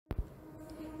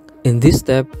In this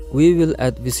step, we will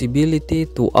add visibility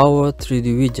to our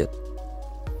 3D widget.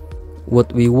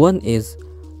 What we want is,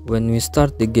 when we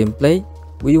start the gameplay,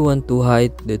 we want to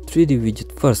hide the 3D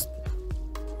widget first.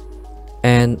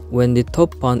 And when the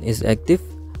top pawn is active,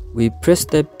 we press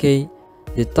tab key,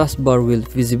 the taskbar will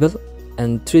visible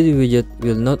and 3D widget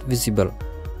will not visible.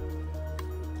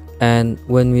 And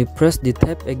when we press the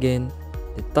tab again,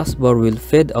 the taskbar will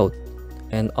fade out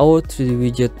and our 3D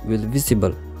widget will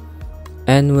visible.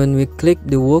 And when we click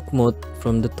the work mode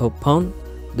from the top pawn,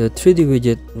 the 3D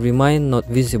widget remain not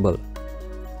visible.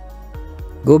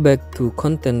 Go back to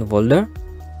content folder.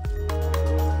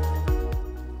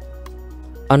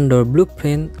 Under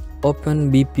blueprint,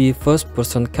 open BP first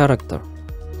person character.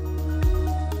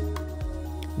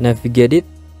 Navigate it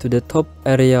to the top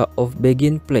area of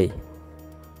begin play.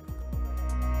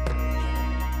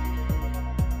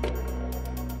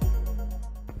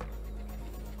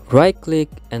 Right click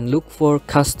and look for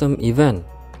custom event.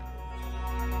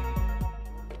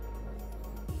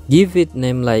 Give it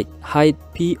name like hide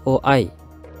POI.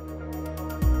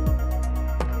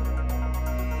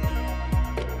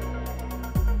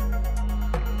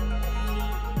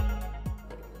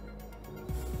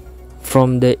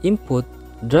 From the input,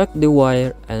 drag the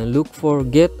wire and look for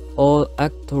get all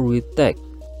actor with tag.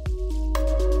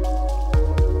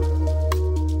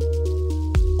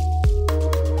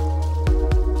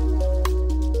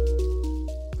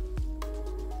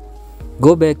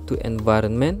 Go back to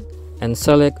environment and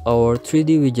select our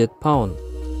 3D widget pawn.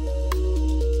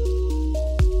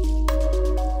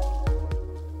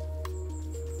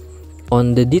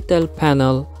 On the detail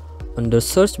panel, on the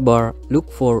search bar,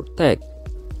 look for tag.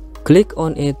 Click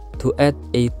on it to add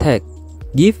a tag.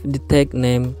 Give the tag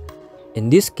name. In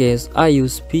this case, I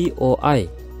use POI.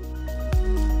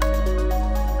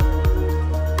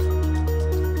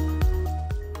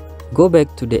 Go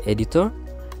back to the editor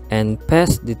and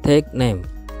paste the tag name.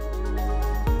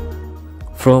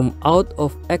 From out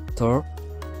of actor,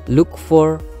 look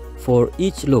for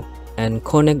each loop and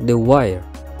connect the wire.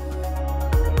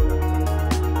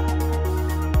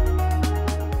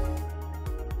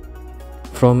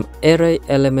 From array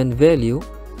element value,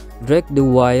 drag the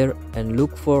wire and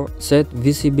look for set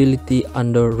visibility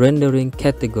under rendering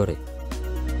category.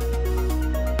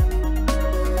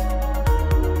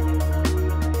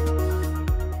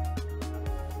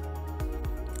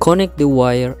 Connect the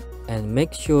wire and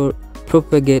make sure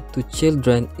propagate to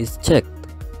children is checked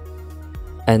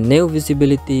and new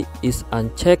visibility is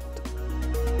unchecked.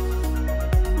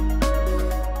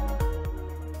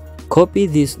 Copy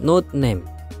this node name.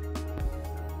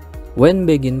 When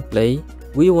begin play,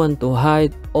 we want to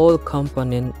hide all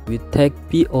components with tag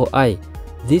POI.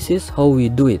 This is how we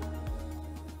do it.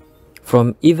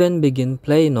 From event begin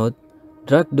play node,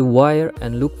 drag the wire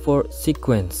and look for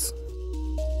sequence.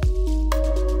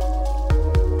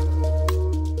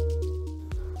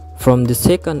 From the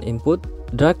second input,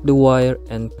 drag the wire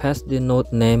and paste the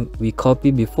node name we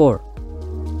copied before.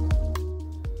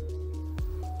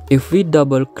 If we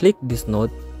double click this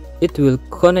node, it will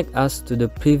connect us to the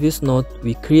previous node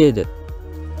we created.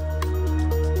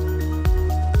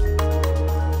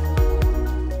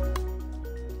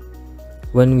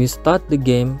 When we start the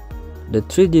game, the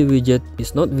 3D widget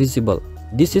is not visible.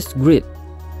 This is great.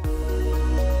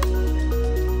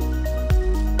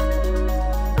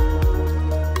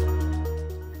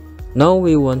 Now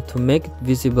we want to make it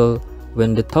visible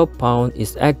when the top pawn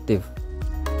is active.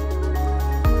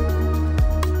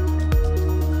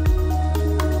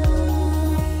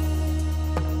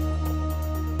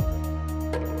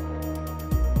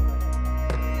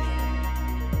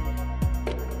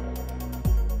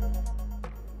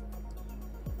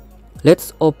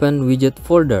 Let's open widget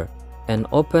folder and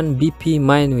open BP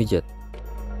main widget.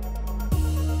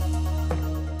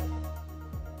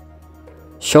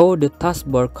 Show the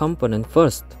taskbar component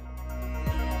first.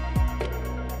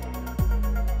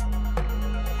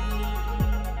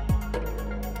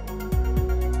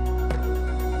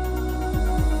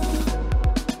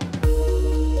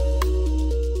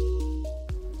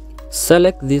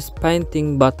 Select this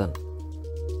painting button.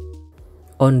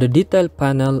 On the detail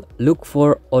panel, look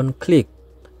for on click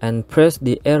and press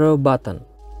the arrow button.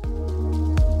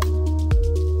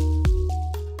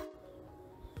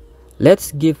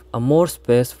 Let's give a more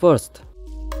space first.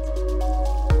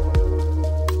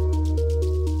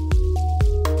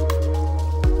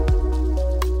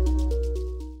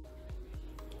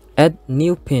 Add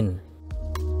new pin.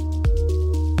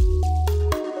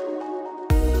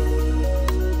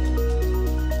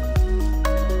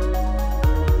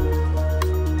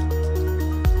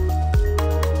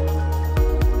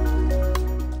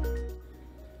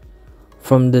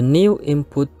 From the new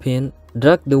input pin,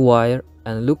 drag the wire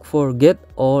and look for Get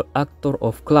All Actor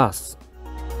of Class.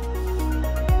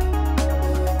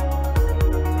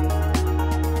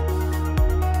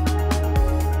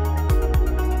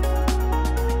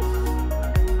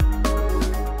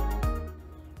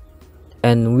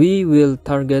 And we will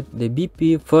target the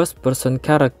BP first person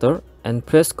character and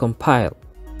press compile.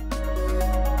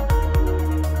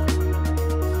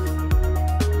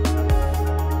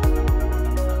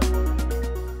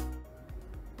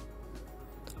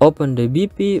 Open the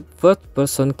BP first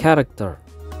person character.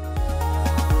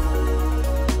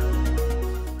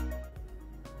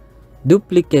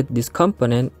 Duplicate this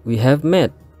component we have made.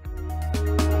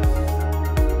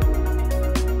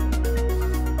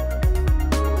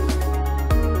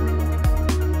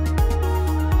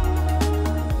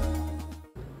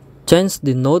 Change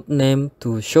the node name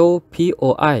to Show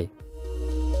POI.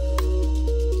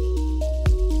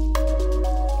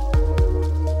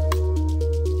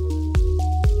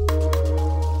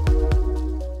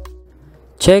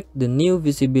 Check the new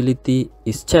visibility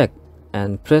is checked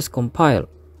and press compile.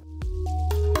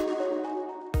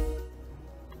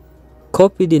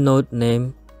 Copy the node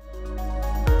name.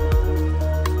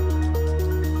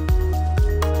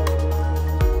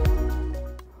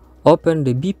 Open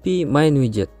the BP main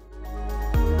widget.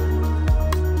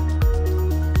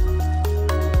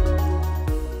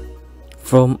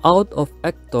 From out of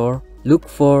actor, look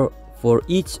for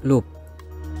each loop.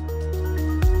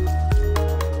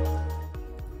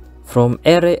 From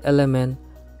array element,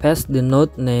 paste the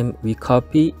node name we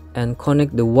copy and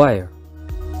connect the wire.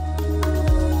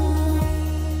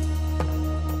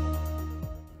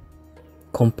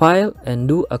 Compile and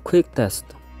do a quick test.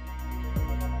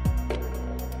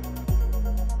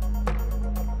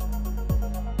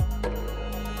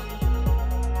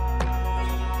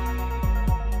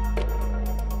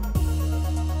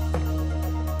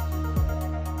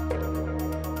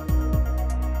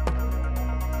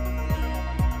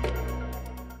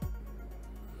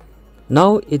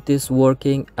 Now it is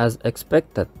working as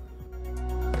expected.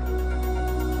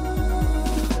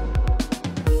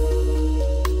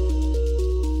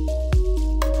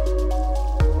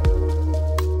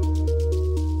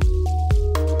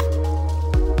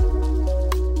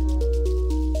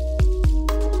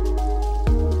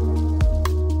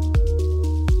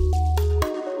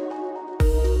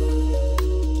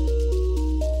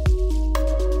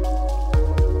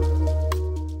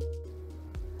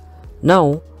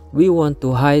 Now, we want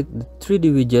to hide the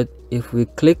 3D widget if we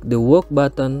click the work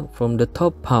button from the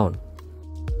top pawn.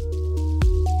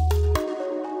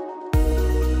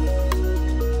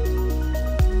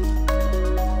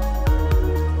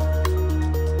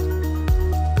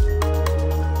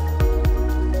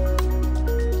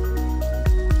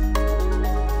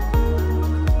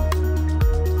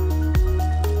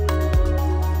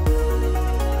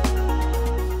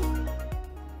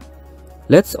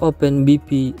 Let's open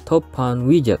BP top pawn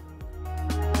widget.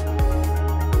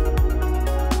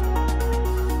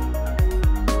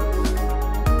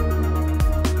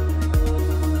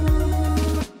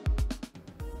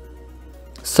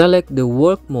 Select the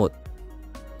work mode.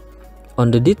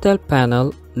 On the detail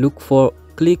panel, look for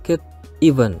Clicked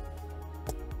Event.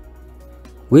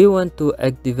 We want to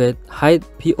activate Hide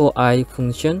POI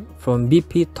function from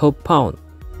BP top pawn.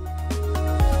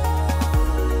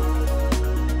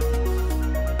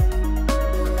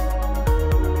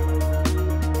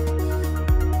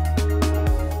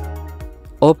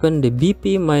 Open the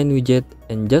BP main widget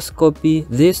and just copy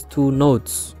these two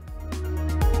nodes.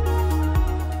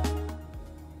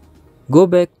 Go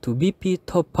back to BP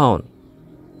top pawn.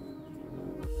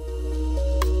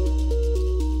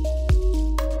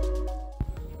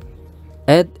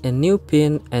 Add a new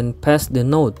pin and paste the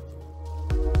node.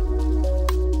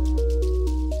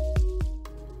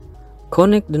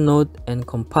 Connect the node and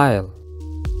compile.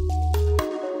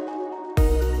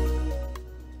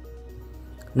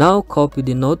 Now copy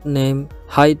the node name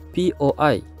Hide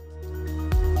POI.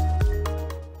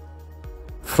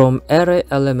 From array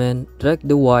element, drag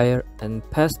the wire and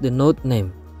paste the node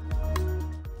name.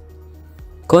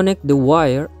 Connect the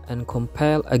wire and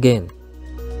compile again.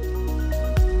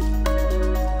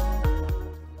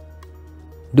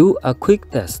 Do a quick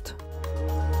test.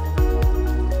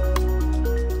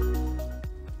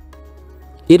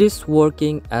 It is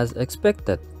working as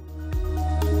expected.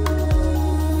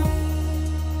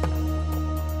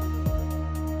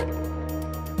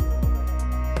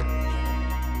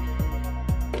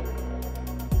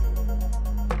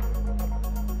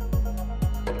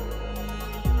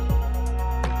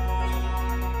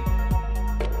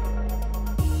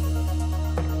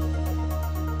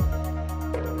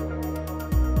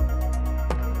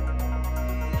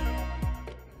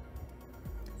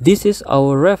 This is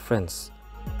our reference.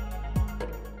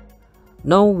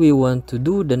 Now we want to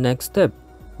do the next step,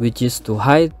 which is to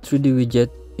hide 3D widget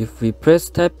if we press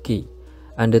Tab key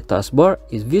and the taskbar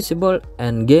is visible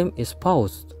and game is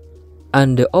paused,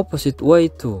 and the opposite way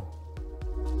too.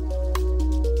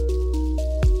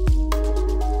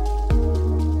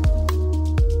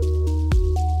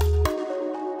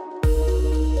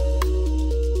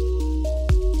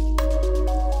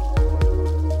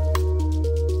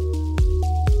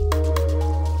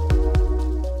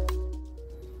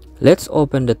 Let's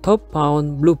open the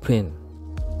top-bound blueprint.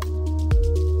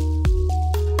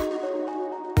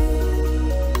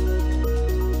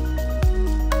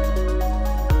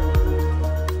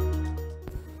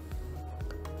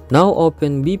 Now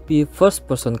open BP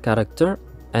first-person character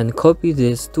and copy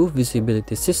this to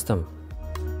visibility system.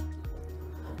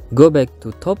 Go back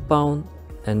to top-bound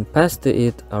and paste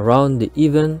it around the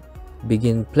event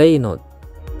begin play node.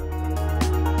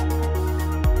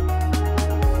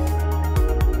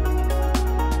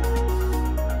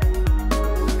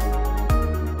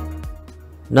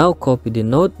 Now copy the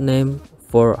node name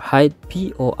for hide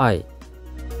POI.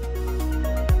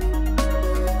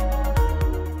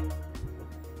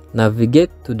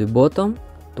 Navigate to the bottom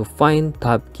to find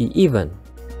tab key event.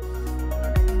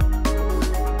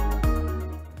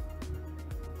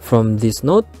 From this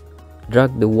node,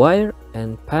 drag the wire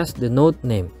and paste the node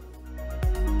name.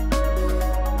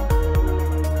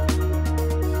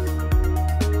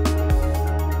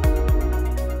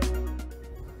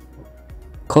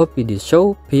 Copy the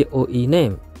show POE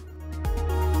name.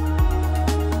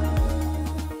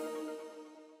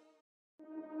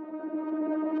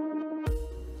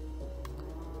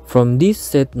 From this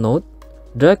set node,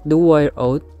 drag the wire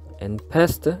out and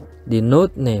paste the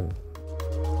node name.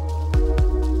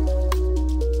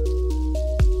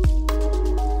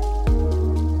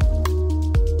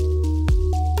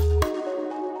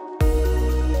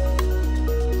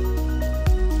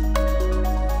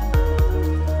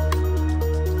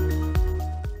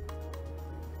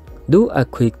 Do a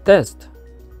quick test.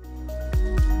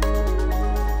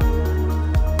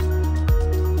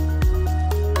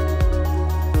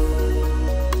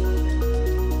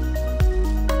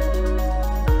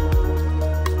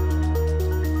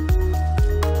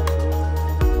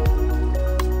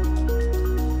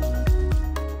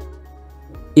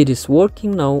 It is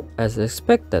working now as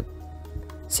expected.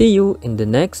 See you in the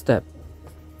next step.